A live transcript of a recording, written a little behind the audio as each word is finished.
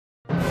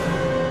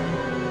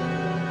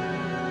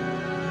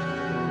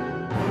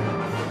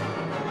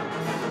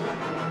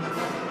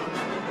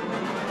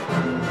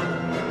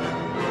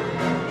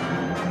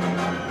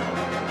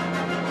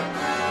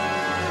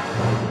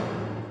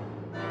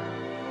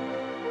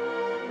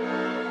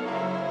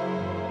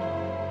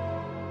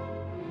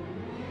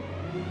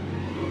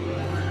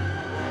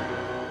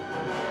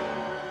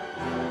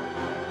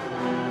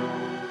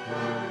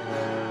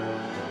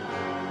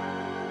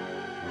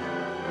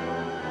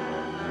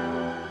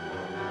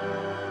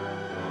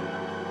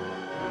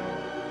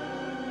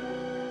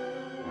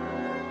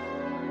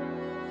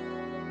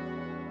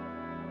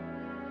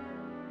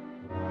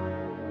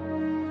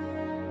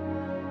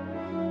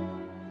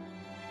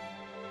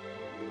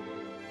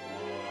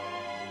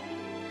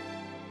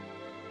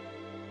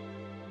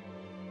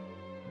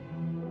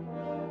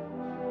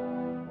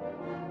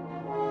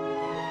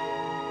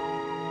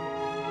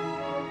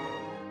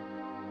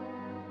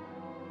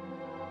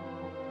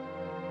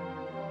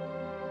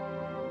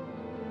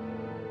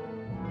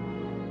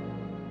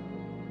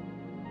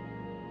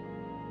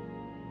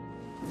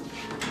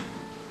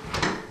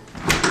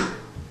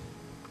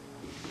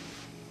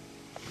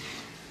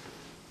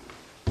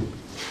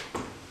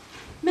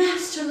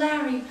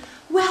Larry.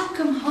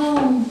 Welcome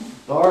home.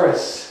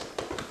 Doris,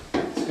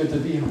 it's good to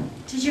be home.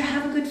 Did you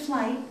have a good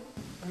flight?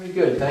 Very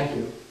good, thank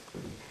you.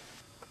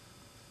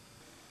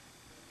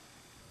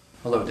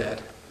 Hello,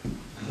 Dad.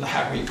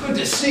 Larry, good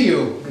to see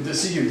you. Good to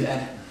see you,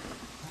 Dad.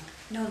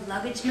 No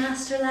luggage,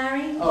 Master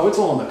Larry? Oh, it's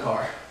all in the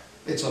car.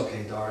 It's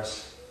okay,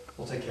 Doris.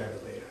 We'll take care of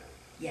it later.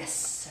 Yes,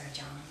 Sir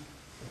John.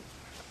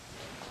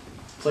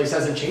 Place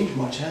hasn't changed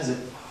much, has it?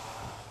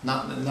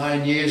 Not in the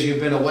 9 years you've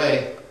been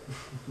away.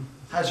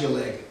 How's your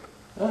leg?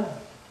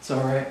 It's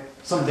all right.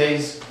 Some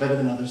days better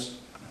than others.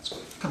 That's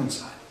good. Come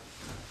inside.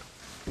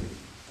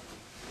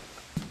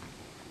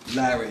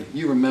 Larry,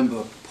 you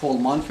remember Paul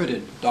Montford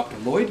and Dr.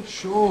 Lloyd?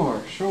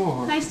 Sure.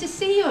 Nice to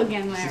see you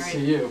again, Larry. Nice to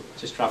see you.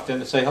 Just dropped in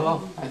to say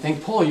hello. I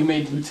think, Paul, you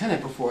made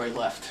lieutenant before I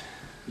left.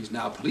 He's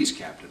now police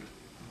captain.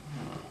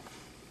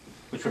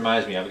 Which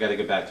reminds me, I've got to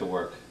get back to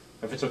work.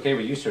 If it's okay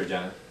with you, Sir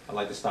John, I'd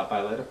like to stop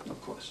by later.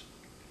 Of course.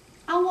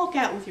 I'll walk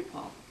out with you,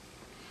 Paul.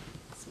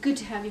 It's good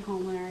to have you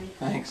home, Larry.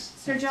 Thanks.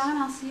 Sir John,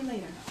 I'll see you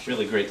later. It's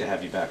really great to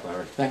have you back,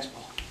 Larry. Thanks,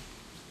 Paul.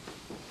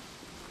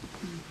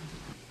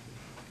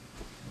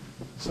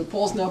 So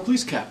Paul's now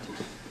police captain.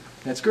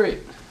 That's great.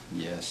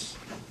 Yes.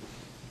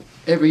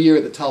 Every year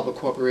the Talbot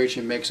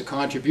Corporation makes a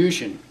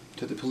contribution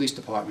to the police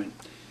department.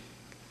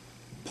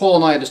 Paul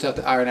and I just have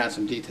to iron out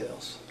some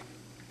details.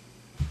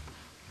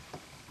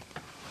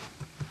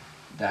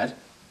 Dad?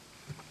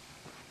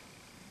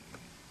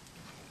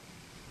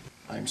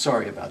 I'm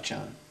sorry about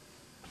John.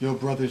 Your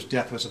brother's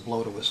death was a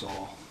blow to us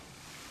all.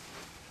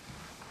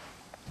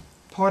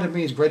 Part of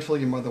me is grateful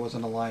your mother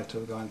wasn't alive to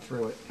have gone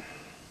through it.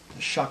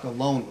 The shock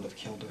alone would have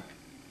killed her.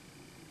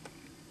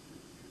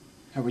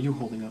 How are you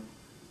holding up?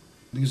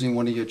 Losing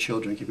one of your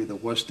children can be the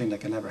worst thing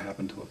that can ever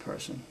happen to a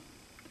person.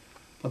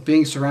 But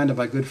being surrounded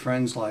by good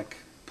friends like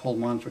Paul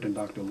Montford and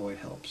Dr. Lloyd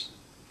helps.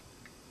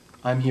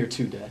 I'm here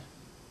too, Dad.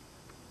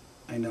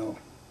 I know.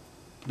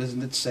 But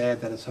isn't it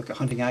sad that it took a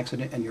hunting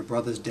accident and your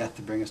brother's death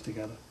to bring us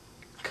together?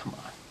 Come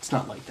on, it's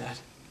not like that.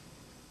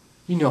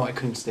 You know I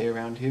couldn't stay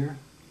around here.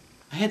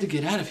 I had to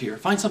get out of here,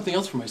 find something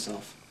else for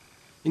myself.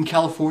 In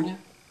California,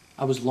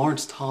 I was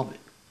Lawrence Talbot,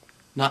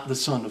 not the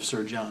son of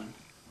Sir John.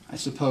 I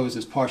suppose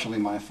it's partially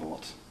my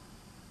fault.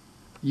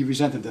 You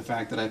resented the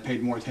fact that I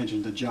paid more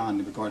attention to John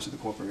in regards to the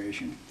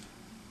corporation.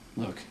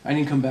 Look, I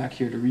didn't come back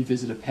here to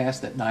revisit a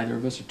past that neither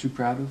of us are too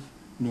proud of,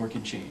 nor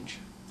can change.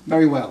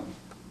 Very well.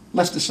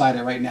 Let's decide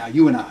it right now,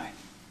 you and I.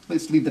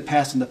 Let's leave the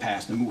past in the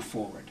past and move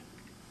forward.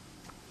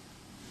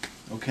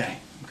 Okay.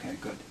 Okay,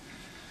 good.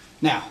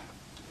 Now,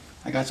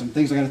 I got some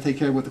things I got to take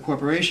care of with the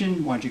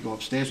corporation. Why don't you go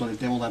upstairs when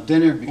we'll have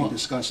dinner? We can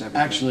discuss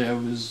everything. Actually, I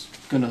was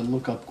going to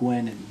look up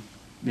Gwen and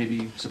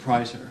maybe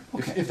surprise her,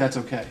 Okay. if that's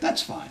okay.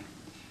 That's fine.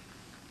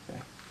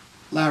 Okay.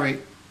 Larry.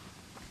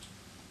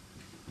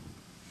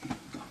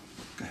 Go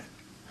ahead.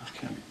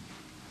 Okay.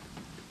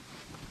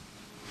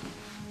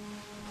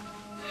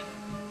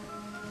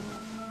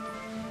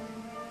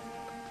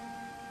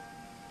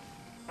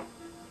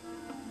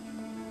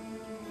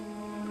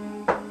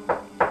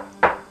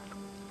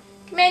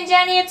 Come in,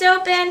 Jenny, it's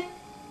open.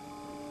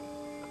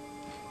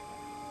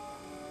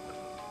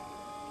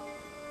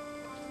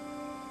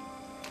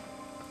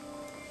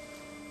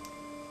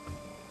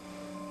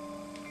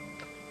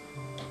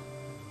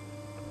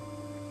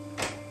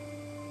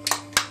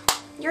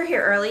 You're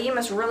here early. You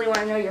must really want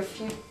to know your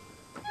future.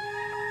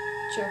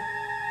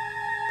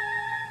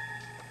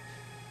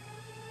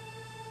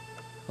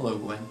 Hello,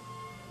 Gwen.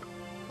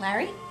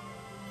 Larry?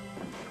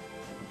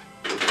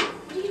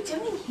 What are you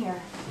doing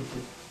here?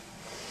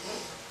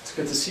 It's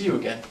good to see you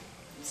again.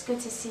 It's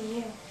good to see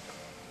you.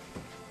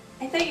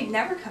 I thought you'd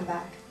never come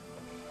back.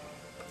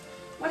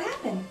 What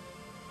happened?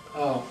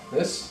 Oh,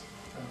 this?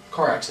 A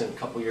car accident a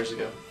couple years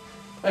ago.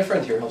 My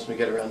friend here helps me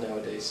get around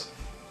nowadays.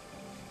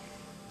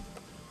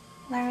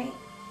 Larry,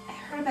 I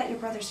heard about your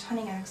brother's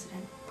hunting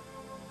accident.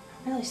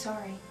 I'm really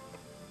sorry.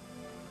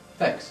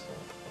 Thanks.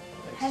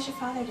 How's your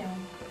father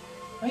doing?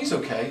 Oh, he's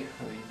okay.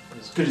 I mean,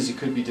 as good as he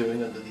could be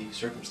doing under the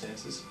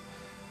circumstances.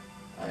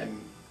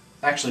 I'm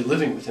actually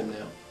living with him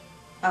now.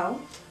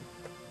 Oh?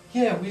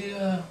 Yeah,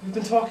 we've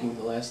been talking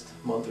the last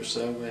month or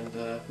so,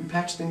 and we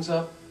patched things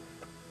up,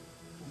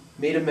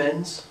 made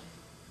amends.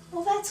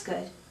 Well, that's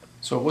good.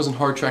 So it wasn't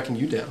hard tracking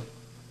you down.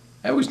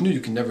 I always knew you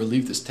could never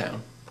leave this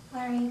town.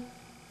 Larry,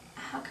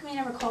 how come you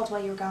never called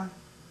while you were gone?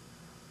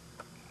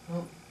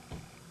 Well,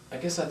 I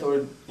guess I thought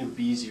it would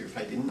be easier if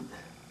I didn't.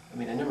 I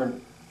mean, I never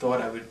thought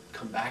I would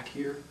come back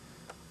here,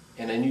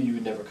 and I knew you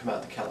would never come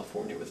out to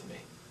California with me.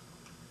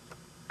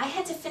 I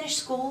had to finish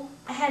school.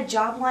 I had a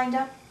job lined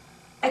up.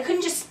 I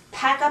couldn't just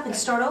pack up and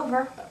start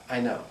over.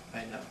 I know.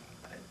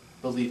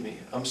 Believe me,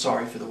 I'm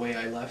sorry for the way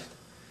I left.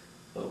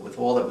 But with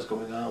all that was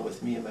going on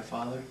with me and my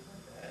father,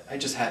 I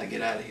just had to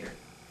get out of here.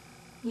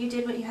 You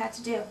did what you had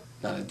to do.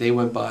 Not a day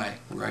went by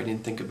where I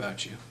didn't think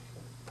about you,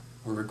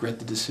 or regret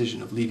the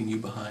decision of leaving you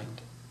behind.